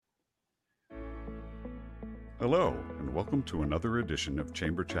Hello, and welcome to another edition of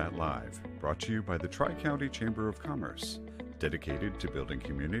Chamber Chat Live, brought to you by the Tri-County Chamber of Commerce, dedicated to building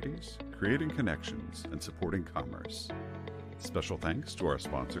communities, creating connections, and supporting commerce. Special thanks to our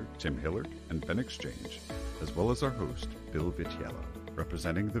sponsor, Tim Hillard and Ben Exchange, as well as our host, Bill Vitiello,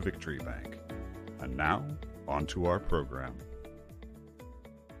 representing the Victory Bank. And now, on to our program.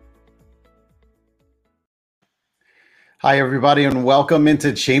 Hi, everybody, and welcome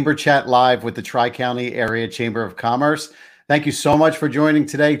into Chamber Chat Live with the Tri-County Area Chamber of Commerce. Thank you so much for joining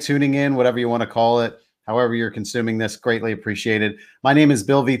today, tuning in, whatever you want to call it, however you're consuming this, greatly appreciated. My name is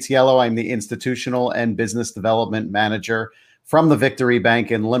Bill Vitiello. I'm the Institutional and Business Development Manager from the Victory Bank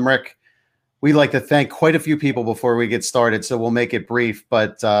in Limerick. We'd like to thank quite a few people before we get started, so we'll make it brief,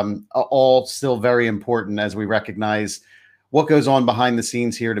 but all still very important as we recognize what goes on behind the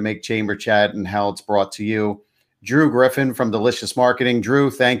scenes here to make Chamber Chat and how it's brought to you. Drew Griffin from Delicious Marketing. Drew,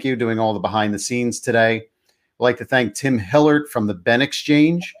 thank you, doing all the behind the scenes today. I'd like to thank Tim Hillard from the Ben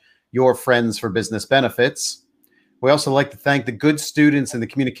Exchange, your friends for business benefits. We also like to thank the good students in the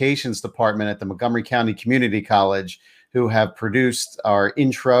communications department at the Montgomery County Community College who have produced our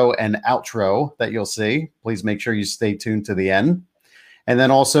intro and outro that you'll see. Please make sure you stay tuned to the end. And then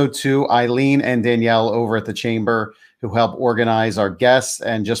also to Eileen and Danielle over at the Chamber who help organize our guests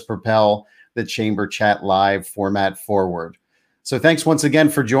and just propel the Chamber Chat Live format forward. So thanks once again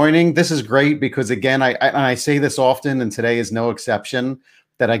for joining. This is great because, again, I say this often, and today is no exception,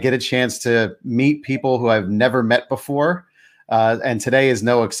 that I get a chance to meet people who I've never met before, and today is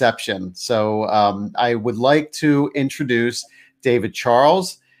no exception. So I would like to introduce David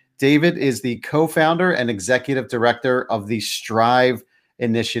Charles. David is the co-founder and executive director of the Strive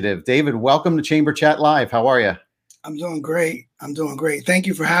Initiative. David, welcome to Chamber Chat Live. How are you? I'm doing great. Thank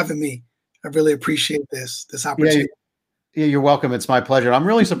you for having me. I really appreciate this opportunity. Yeah, you're welcome. It's my pleasure. I'm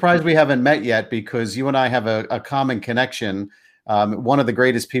really surprised we haven't met yet because you and I have a common connection. One of the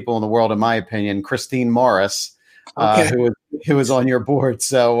greatest people in the world, in my opinion, Christine Morris, who was on your board.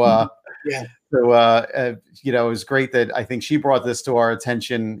 So, it was great that I think she brought this to our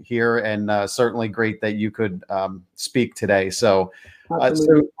attention here, and certainly great that you could speak today. So,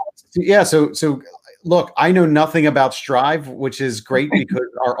 Look, I know nothing about Strive, which is great because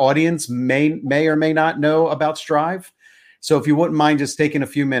our audience may or may not know about Strive. So if you wouldn't mind just taking a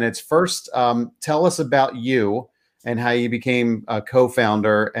few minutes, first, tell us about you and how you became a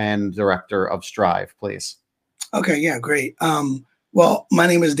co-founder and director of Strive, please. Okay, yeah, great. Well, my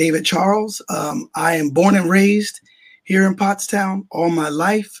name is David Charles. I am born and raised here in Pottstown all my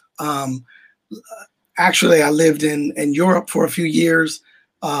life. Actually, I lived in Europe for a few years.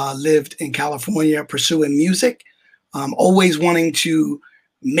 Lived in California pursuing music, always wanting to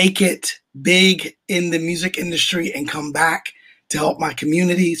make it big in the music industry and come back to help my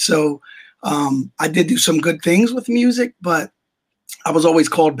community. So I did do some good things with music, but I was always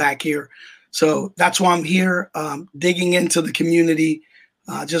called back here. So that's why I'm here, digging into the community.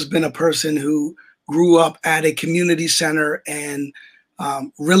 Just been a person who grew up at a community center and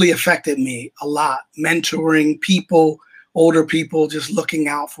really affected me a lot, mentoring people, older people, just looking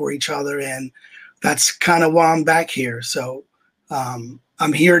out for each other. And that's kind of why I'm back here. So I'm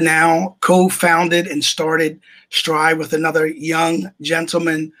here now, co-founded and started Strive with another young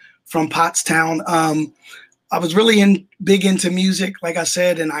gentleman from Pottstown. I was really big into music, like I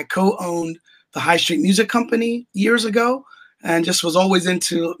said, and I co-owned the High Street Music Company years ago and just was always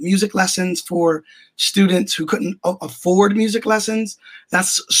into music lessons for students who couldn't afford music lessons.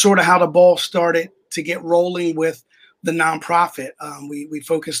 That's sort of how the ball started to get rolling with the nonprofit. We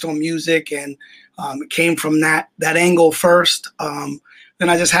focused on music and it came from that angle first. Then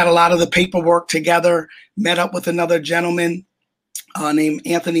I just had a lot of the paperwork together, met up with another gentleman named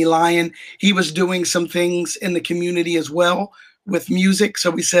Anthony Lyon. He was doing some things in the community as well with music.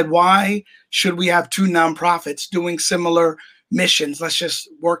 So we said, why should we have two nonprofits doing similar missions? Let's just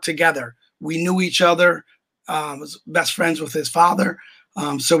work together. We knew each other, was best friends with his father.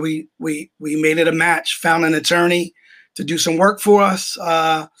 So we made it a match, found an attorney to do some work for us.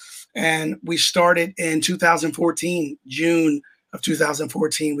 And we started in 2014, June of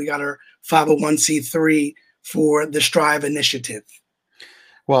 2014. We got our 501c3 for the Strive Initiative.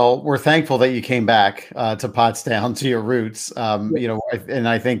 Well, we're thankful that you came back to Pottstown, to your roots. And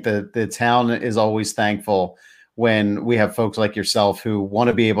I think that the town is always thankful when we have folks like yourself who want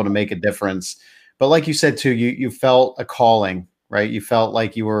to be able to make a difference. But like you said, too, you felt a calling, right? You felt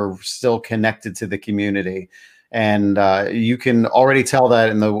like you were still connected to the community. And you can already tell that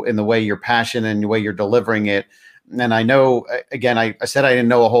in the way you're passionate and the way you're delivering it. And I know, again, I said I didn't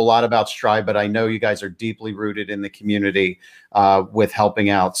know a whole lot about Strive, but I know you guys are deeply rooted in the community with helping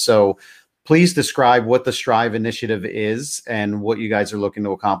out. So Please describe what the Strive initiative is and what you guys are looking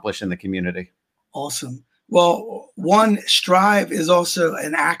to accomplish in the community. Awesome. Well, one, Strive is also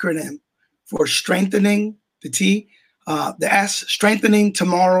an acronym for strengthening, the T. The S, strengthening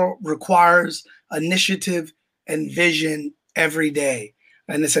tomorrow requires initiative and vision every day.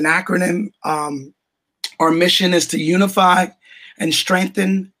 And it's an acronym. Our mission is to unify and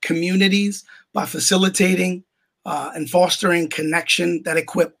strengthen communities by facilitating and fostering connection that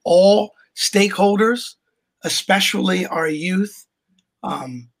equip all stakeholders, especially our youth,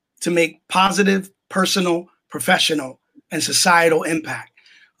 to make positive personal, professional, and societal impact.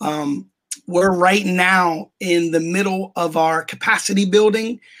 We're right now in the middle of our capacity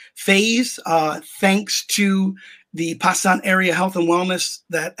building phase, thanks to the Pottstown Area Health and Wellness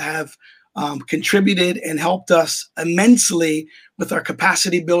that have contributed and helped us immensely with our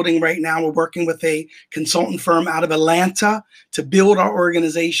capacity building. Right now, we're working with a consultant firm out of Atlanta to build our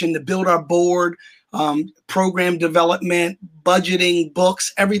organization, to build our board, program development, budgeting,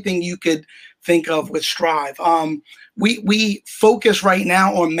 books, everything you could think of with Strive. We focus right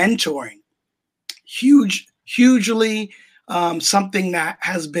now on mentoring. Hugely something that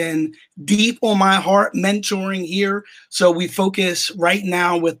has been deep on my heart, mentoring here. So we focus right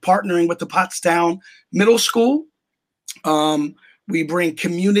now with partnering with the Pottstown Middle School. We bring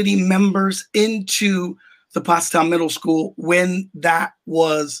community members into the Pottstown Middle School when that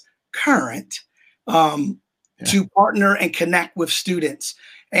was current, to partner and connect with students.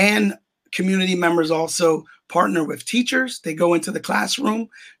 And community members also partner with teachers. They go into the classroom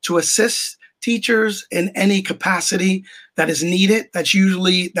to assist teachers in any capacity that is needed. That's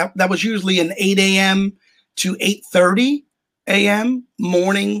usually that was usually an 8 a.m. to 8:30 a.m.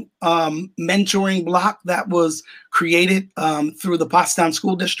 morning mentoring block that was created through the Pottstown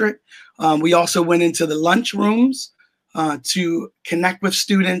School District. We also went into the lunch rooms to connect with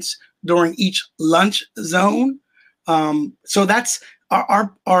students during each lunch zone. So that's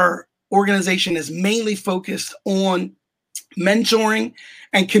our organization is mainly focused on mentoring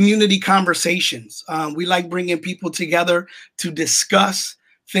and community conversations. We like bringing people together to discuss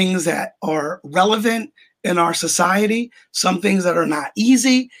things that are relevant in our society, some things that are not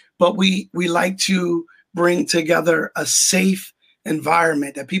easy, but we like to bring together a safe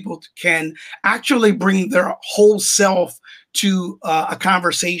environment that people can actually bring their whole self to a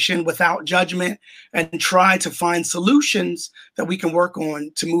conversation without judgment and try to find solutions that we can work on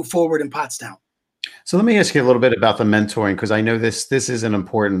to move forward in Pottstown. So let me ask you a little bit about the mentoring, because I know this is an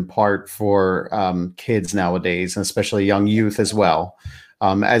important part for kids nowadays, and especially young youth as well.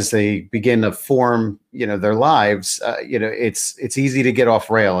 As they begin to form, their lives, it's easy to get off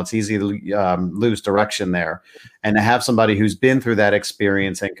rail. It's easy to lose direction there, and to have somebody who's been through that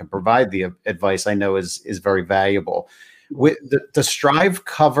experience and can provide the advice, I know is very valuable. Does Strive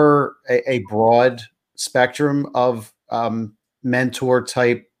cover a broad spectrum of mentor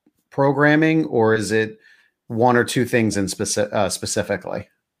type programming, or is it one or two things in specifically?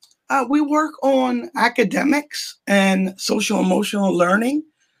 We work on academics and social emotional learning,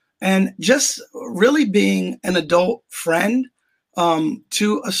 and just really being an adult friend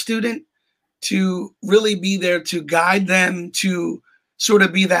to a student, to really be there to guide them, to sort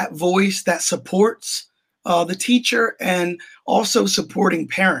of be that voice that supports the teacher, and also supporting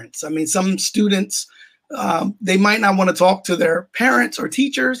parents. I mean, some students, they might not want to talk to their parents or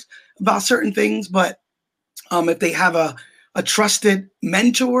teachers about certain things, but if they have a trusted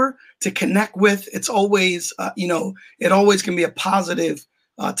mentor to connect with, it's always, it always can be a positive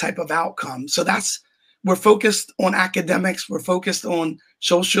type of outcome. So we're focused on academics, we're focused on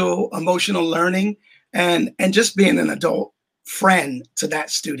social emotional learning, and just being an adult friend to that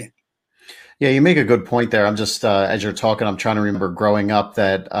student. Yeah, you make a good point there. I'm just, as you're talking, I'm trying to remember growing up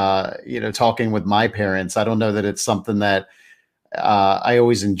that, talking with my parents, I don't know that it's something that I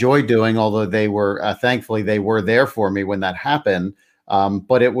always enjoyed doing, although they were, thankfully, they were there for me when that happened.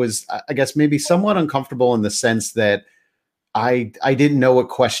 But it was, I guess, maybe somewhat uncomfortable in the sense that I didn't know what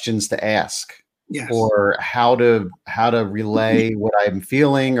questions to ask. Yes. Or how to relay what I'm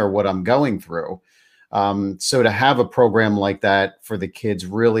feeling or what I'm going through. So to have a program like that for the kids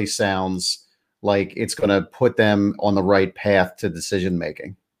really sounds like it's going to put them on the right path to decision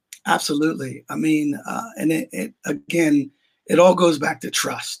making. Absolutely. I mean, and it again, it all goes back to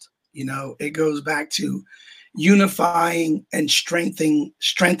trust. It goes back to unifying and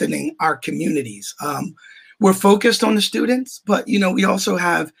strengthening our communities. We're focused on the students, but we also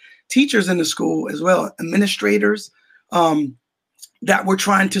have teachers in the school as well, administrators that we're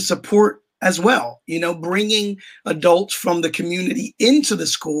trying to support as well, bringing adults from the community into the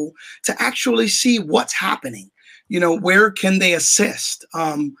school to actually see what's happening. Where can they assist?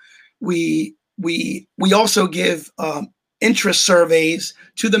 we also give interest surveys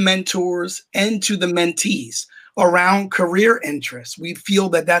to the mentors and to the mentees around career interests. We feel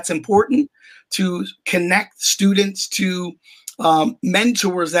that that's important to connect students to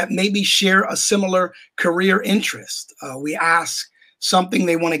mentors that maybe share a similar career interest. We ask something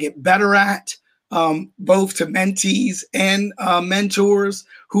they want to get better at, both to mentees and mentors.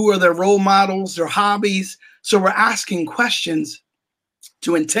 Who are their role models, their hobbies? So we're asking questions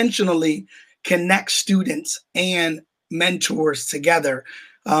to intentionally connect students and mentors together.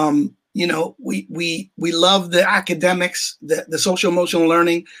 You know, we love the academics, the social emotional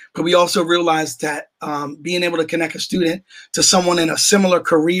learning, but we also realize that being able to connect a student to someone in a similar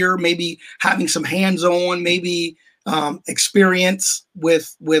career, maybe having some hands-on, maybe experience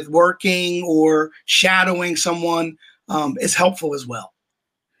with working or shadowing someone is helpful as well.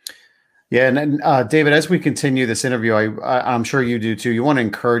 Yeah, and David, as we continue this interview, I'm sure you do too. You want to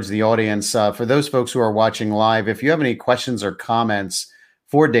encourage the audience, for those folks who are watching live, if you have any questions or comments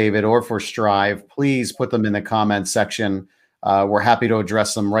for David or for Strive, please put them in the comments section. We're happy to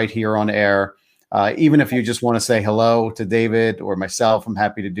address them right here on air. Even if you just want to say hello to David or myself, I'm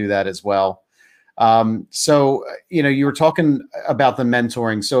happy to do that as well. So, you know, you were talking about the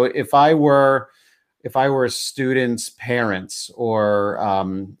mentoring. So if I were a student's parents, or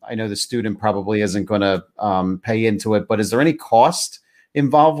I know the student probably isn't going to pay into it, but is there any cost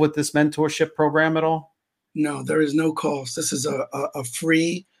involved with this mentorship program at all? No, there is no cost. This is a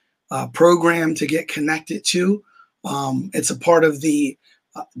free program to get connected to. It's a part of the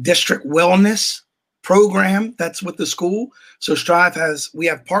district wellness program that's with the school. So Strive we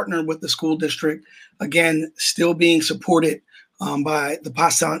have partnered with the school district, again, still being supported by the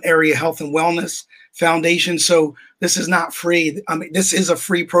Pottstown Area Health and Wellness Foundation. So this is not free. I mean, this is a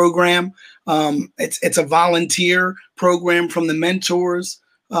free program. It's a volunteer program from the mentors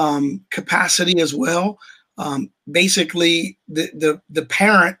capacity as well. Basically, the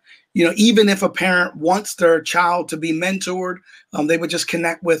parent, you know, even if a parent wants their child to be mentored, they would just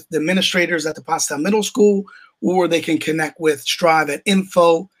connect with the administrators at the Pottstown Middle School, or they can connect with Strive at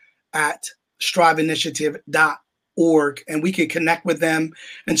info@striveinitiative.org, and we can connect with them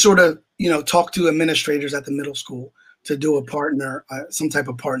and sort of, you know, talk to administrators at the middle school to do a partner, some type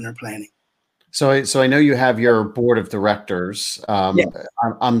of partner planning. So I know you have your board of directors. Yeah.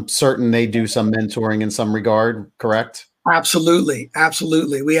 I'm certain they do some mentoring in some regard, correct? Absolutely.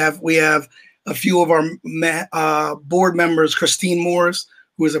 We have a few of our board members, Christine Morris,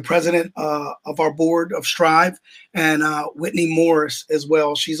 who is the president of our board of Strive, and Whitney Morris as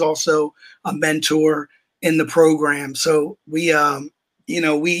well. She's also a mentor in the program. So we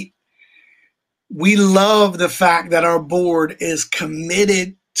love the fact that our board is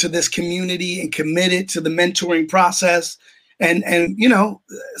committed to this community and committed to the mentoring process. And you know,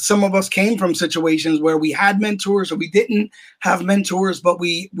 some of us came from situations where we had mentors or we didn't have mentors, but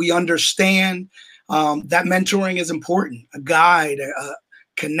we understand that mentoring is important. A guide, a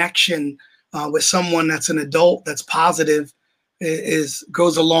connection with someone that's an adult that's positive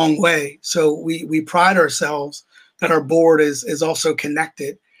goes a long way. So we pride ourselves that our board is also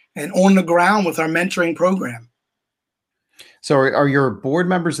connected and on the ground with our mentoring program. So are your board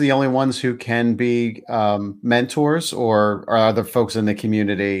members the only ones who can be mentors, or are other folks in the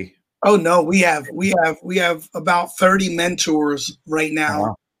community? Oh no, we have about 30 mentors right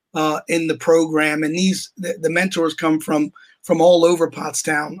now in the program, and the mentors come from all over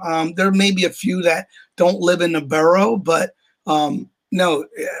Pottstown. There may be a few that don't live in the borough, but no,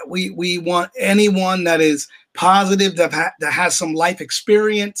 we want anyone that is positive, that has some life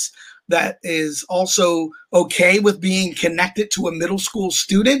experience, that is also okay with being connected to a middle school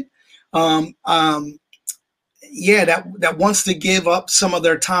student. That wants to give up some of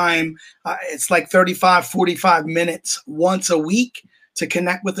their time. It's like 35, 45 minutes once a week to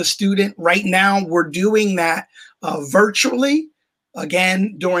connect with a student. Right now, we're doing that virtually,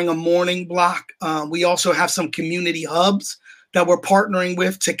 again, during a morning block. We also have some community hubs that we're partnering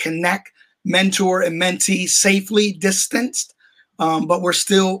with to connect mentor and mentee safely distanced. But we're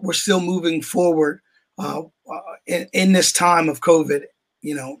still moving forward in this time of COVID,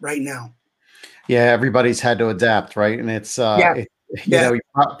 you know, right now. Yeah, everybody's had to adapt, right? And it's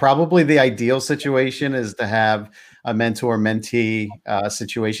probably the ideal situation is to have a mentor-mentee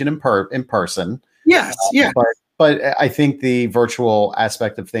situation in person. Yes, yeah. But I think the virtual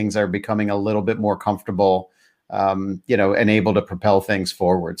aspect of things are becoming a little bit more comfortable, and able to propel things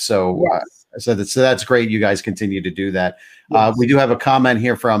forward. So. Yes. So that's great. You guys continue to do that. Yes. We do have a comment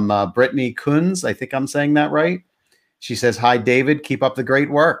here from Brittany Kunz. I think I'm saying that right. She says, "Hi, David. Keep up the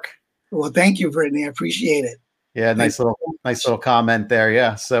great work." Well, thank you, Brittany. I appreciate it. Yeah, nice little comment there.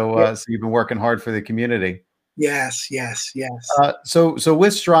 Yeah. So so you've been working hard for the community. Yes, yes, yes. So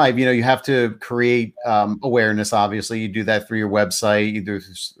with Strive, you have to create awareness. Obviously, you do that through your website, you do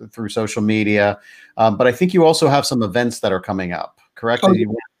through social media, but I think you also have some events that are coming up. Correct? Oh, Do you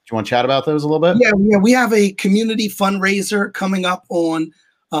want to chat about those a little bit? yeah. We have a community fundraiser coming up on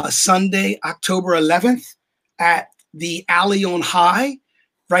Sunday, October 11th at the Alley on High,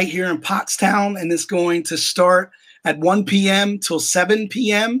 right here in Pottstown, and it's going to start at 1 p.m. till 7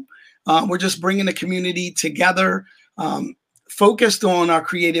 p.m. We're just bringing the community together, focused on our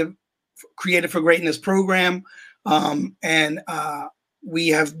Creative for Greatness program, and we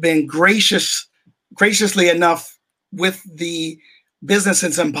have been graciously enough with the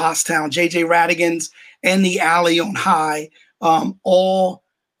businesses in Pottstown, JJ Radigan's and the Alley on High, all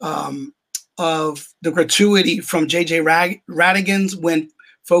of the gratuity from JJ Radigan's when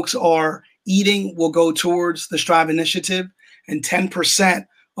folks are eating will go towards the Strive Initiative, and 10%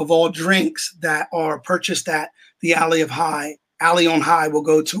 of all drinks that are purchased at the Alley on High will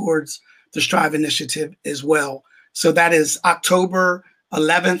go towards the Strive Initiative as well. So that is October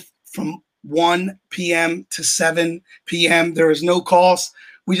 11th from 1 p.m. to 7 p.m. There is no cost.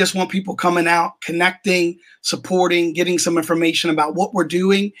 We just want people coming out, connecting, supporting, getting some information about what we're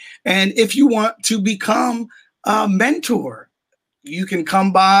doing. And if you want to become a mentor, you can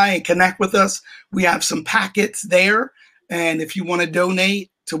come by and connect with us. We have some packets there. And if you want to donate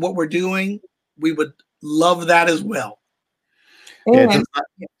to what we're doing, we would love that as well. Yeah,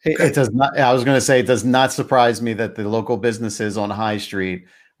 it does not. I was going to say, it does not surprise me that the local businesses on High Street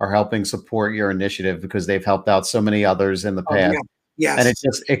are helping support your initiative, because they've helped out so many others in the past. Yes.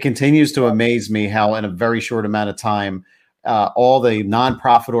 And it continues to amaze me how in a very short amount of time, all the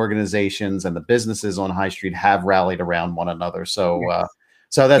nonprofit organizations and the businesses on High Street have rallied around one another. So,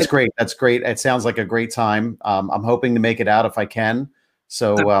 so that's great. That's great. It sounds like a great time. I'm hoping to make it out if I can.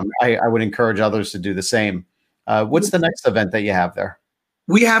 So I would encourage others to do the same. What's the next event that you have there?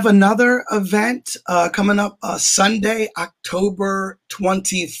 We have another event coming up Sunday, October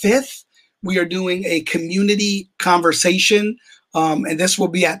 25th. We are doing a community conversation, and this will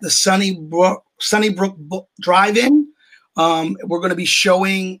be at the Sunnybrook Drive-In. We're going to be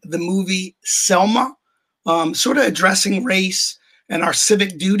showing the movie Selma, sort of addressing race and our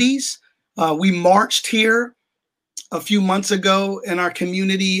civic duties. We marched here a few months ago in our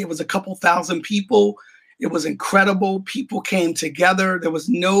community. It was a couple thousand people. It was incredible. People came together. There was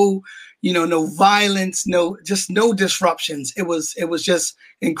no violence, no disruptions. It was just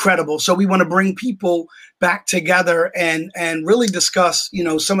incredible. So we want to bring people back together and really discuss,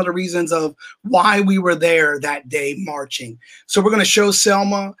 some of the reasons of why we were there that day marching. So we're going to show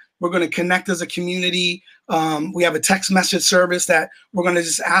Selma. We're going to connect as a community. We have a text message service that we're going to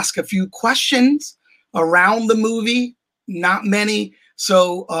just ask a few questions around the movie, not many.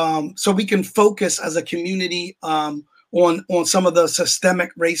 So we can focus as a community on some of the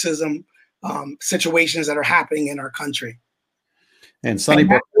systemic racism situations that are happening in our country. And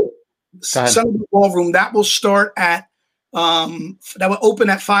Sunnybrook Ballroom, that will start at that will open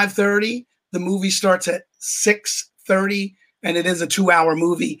at 5:30. The movie starts at 6:30, and it is a 2-hour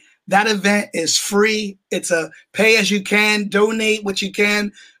movie. That event is free. It's a pay as you can, donate what you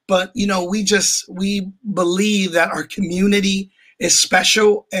can. But we believe that our community is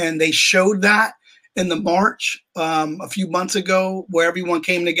special, and they showed that in the march a few months ago, where everyone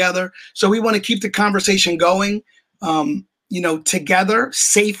came together. So we want to keep the conversation going, together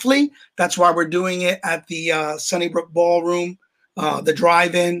safely. That's why we're doing it at the Sunnybrook Ballroom, the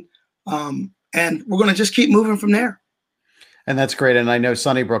drive-in, and we're going to just keep moving from there. And that's great. And I know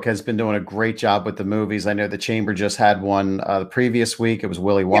Sunnybrook has been doing a great job with the movies. I know the Chamber just had one the previous week. It was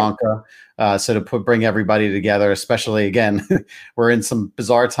Willy Wonka. So to bring everybody together, especially, again, we're in some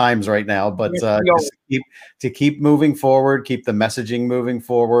bizarre times right now, but just keep moving forward, keep the messaging moving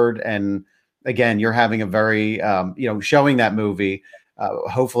forward. And again, you're having a very, showing that movie,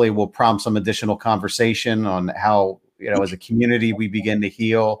 hopefully will prompt some additional conversation on how, as a community, we begin to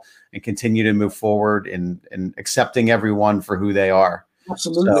heal and continue to move forward in accepting everyone for who they are.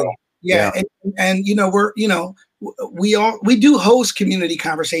 Absolutely. So, yeah. And we do host community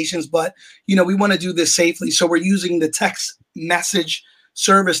conversations, but, we want to do this safely. So we're using the text message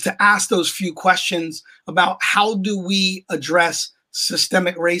service to ask those few questions about how do we address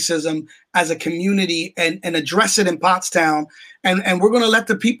systemic racism as a community and address it in Pottstown. And we're going to let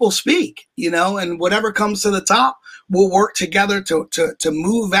the people speak, and whatever comes to the top, we'll work together to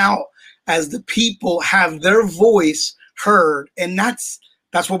move out as the people have their voice heard. And that's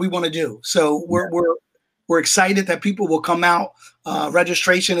what we want to do. So we're excited that people will come out.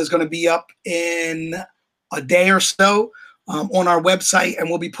 Registration is going to be up in a day or so on our website, and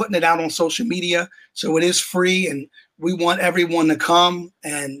we'll be putting it out on social media. So it is free, and we want everyone to come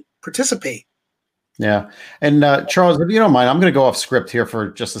and participate. Yeah. And Charles, if you don't mind, I'm going to go off script here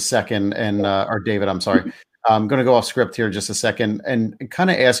for just a second. And, or David, I'm sorry. I'm going to go off script here just a second and kind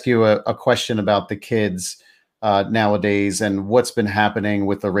of ask you a question about the kids nowadays and what's been happening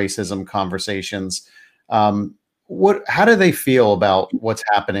with the racism conversations. How do they feel about what's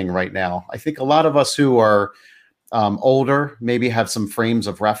happening right now? I think a lot of us who are older maybe have some frames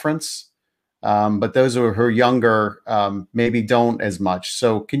of reference. But those who are younger maybe don't as much.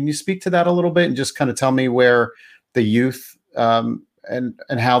 So can you speak to that a little bit and just kind of tell me where the youth and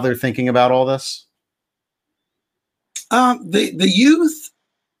how they're thinking about all this? The youth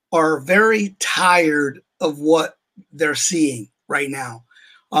are very tired of what they're seeing right now.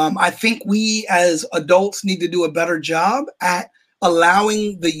 I think we as adults need to do a better job at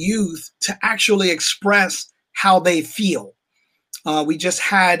allowing the youth to actually express how they feel. We just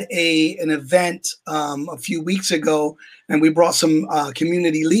had an event a few weeks ago, and we brought some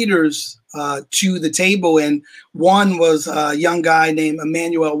community leaders to the table. And one was a young guy named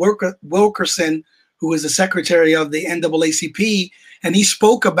Emmanuel Wilkerson, who is the secretary of the NAACP, and he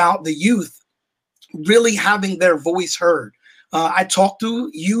spoke about the youth really having their voice heard. I talk to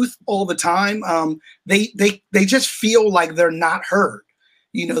youth all the time. They just feel like they're not heard.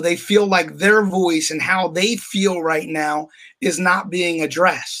 You know, they feel like their voice and how they feel right now is not being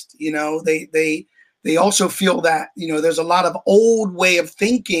addressed. You know, they also feel that, you know, there's a lot of old way of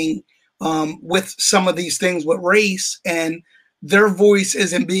thinking with some of these things with race, and their voice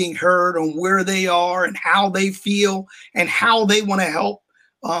isn't being heard on where they are and how they feel and how they want to help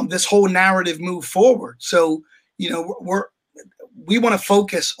this whole narrative move forward. So, you know, we want to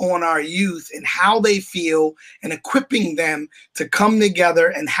focus on our youth and how they feel and equipping them to come together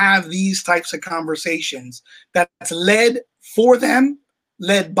and have these types of conversations that's led for them,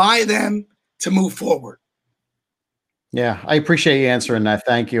 led by them to move forward. Yeah, I appreciate you answering that.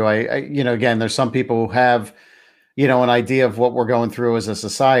 Thank you. I you know, again, there's some people who have, you know, an idea of what we're going through as a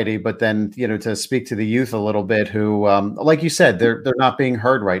society, but then, you know, to speak to the youth a little bit who, like you said, they're not being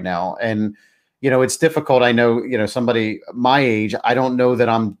heard right now. And, you know, it's difficult. I know, you know, somebody my age, I don't know that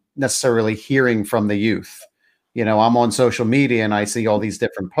I'm necessarily hearing from the youth. You know, I'm on social media and I see all these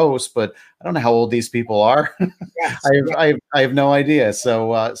different posts, but I don't know how old these people are. Yes. I have no idea.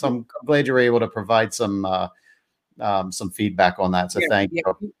 So, so I'm glad you were able to provide some feedback on that. So thank you.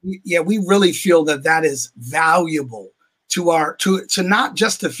 Yeah, we really feel that is valuable to to not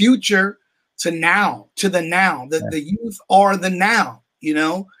just the future, to now, to the now. The youth are the now. You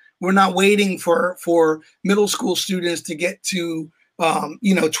know, we're not waiting for middle school students to get to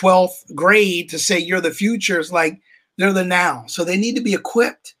 12th grade to say you're the future. It's like they're the now. So they need to be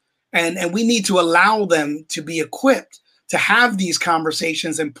equipped, and we need to allow them to be equipped to have these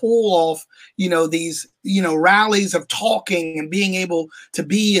conversations and pull off, you know, these, you know, rallies of talking and being able to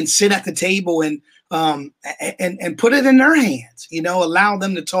be and sit at the table and put it in their hands, you know, allow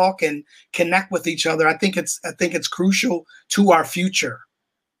them to talk and connect with each other. I think it's crucial to our future.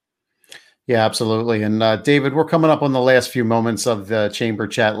 Yeah, absolutely. And David, we're coming up on the last few moments of the Chamber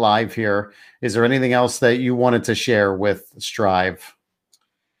Chat Live here. Is there anything else that you wanted to share with Strive?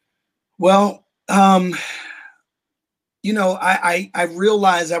 Well, you know, I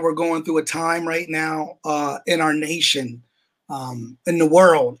realize that we're going through a time right now in our nation, in the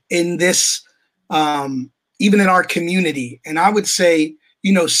world, in this, even in our community. And I would say,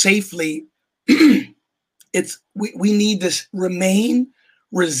 you know, safely, we need to remain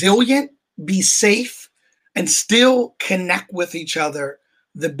resilient, be safe, and still connect with each other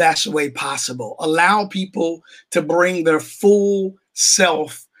the best way possible. Allow people to bring their full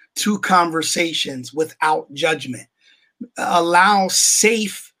self to conversations without judgment. Allow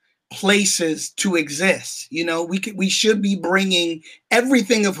safe places to exist. You know, we should be bringing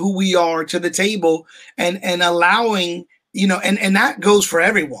everything of who we are to the table and allowing, you know, and that goes for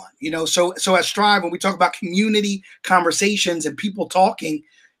everyone, you know. So at Strive, when we talk about community conversations and people talking,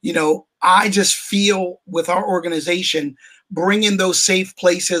 you know, I just feel with our organization, bringing those safe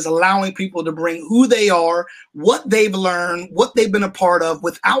places, allowing people to bring who they are, what they've learned, what they've been a part of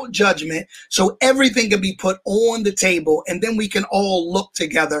without judgment. So everything can be put on the table. And then we can all look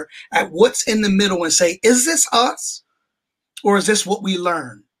together at what's in the middle and say, is this us? Or is this what we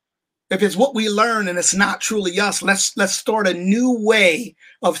learn? If it's what we learn and it's not truly us, let's start a new way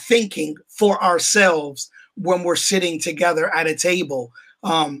of thinking for ourselves when we're sitting together at a table.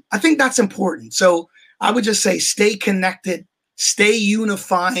 I think that's important. So I would just say stay connected, stay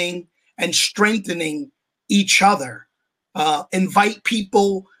unifying and strengthening each other. Invite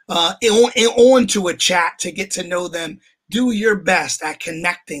people onto a chat to get to know them. Do your best at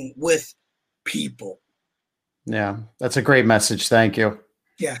connecting with people. Yeah, that's a great message. Thank you.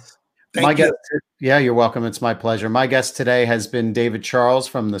 Yes. Thank you. Yeah, you're welcome. It's my pleasure. My guest today has been David Charles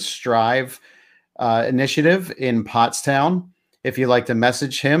from the Strive initiative in Pottstown. If you'd like to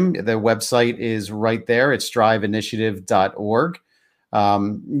message him, the website is right there. It's striveinitiative.org.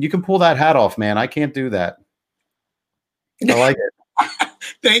 You can pull that hat off, man. I can't do that. I like it.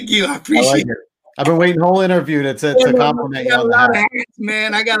 Thank you. I appreciate it. I've been waiting the whole interview to compliment you on the hat. Hats,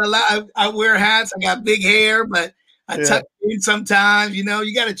 man. I got a lot. I wear hats. I got big hair, but I tuck it in sometimes. You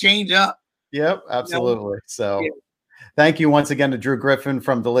got to change up. Yep, absolutely. So thank you once again to Drew Griffin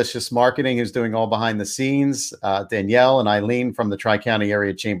from Delicious Marketing, who's doing all behind the scenes, Danielle and Eileen from the Tri-County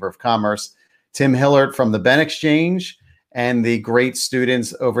Area Chamber of Commerce, Tim Hillert from the Ben Exchange, and the great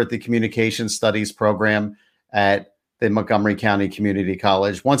students over at the Communication Studies program at the Montgomery County Community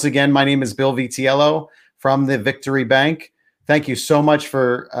College. Once again, my name is Bill Vitiello from the Victory Bank. Thank you so much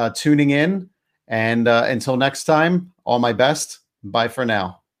for tuning in. And until next time, all my best. Bye for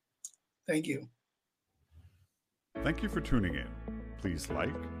now. Thank you. Thank you for tuning in. Please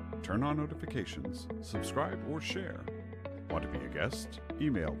like, turn on notifications, subscribe, or share. Want to be a guest?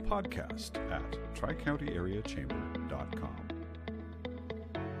 Email podcast@tricountyareachamber.com.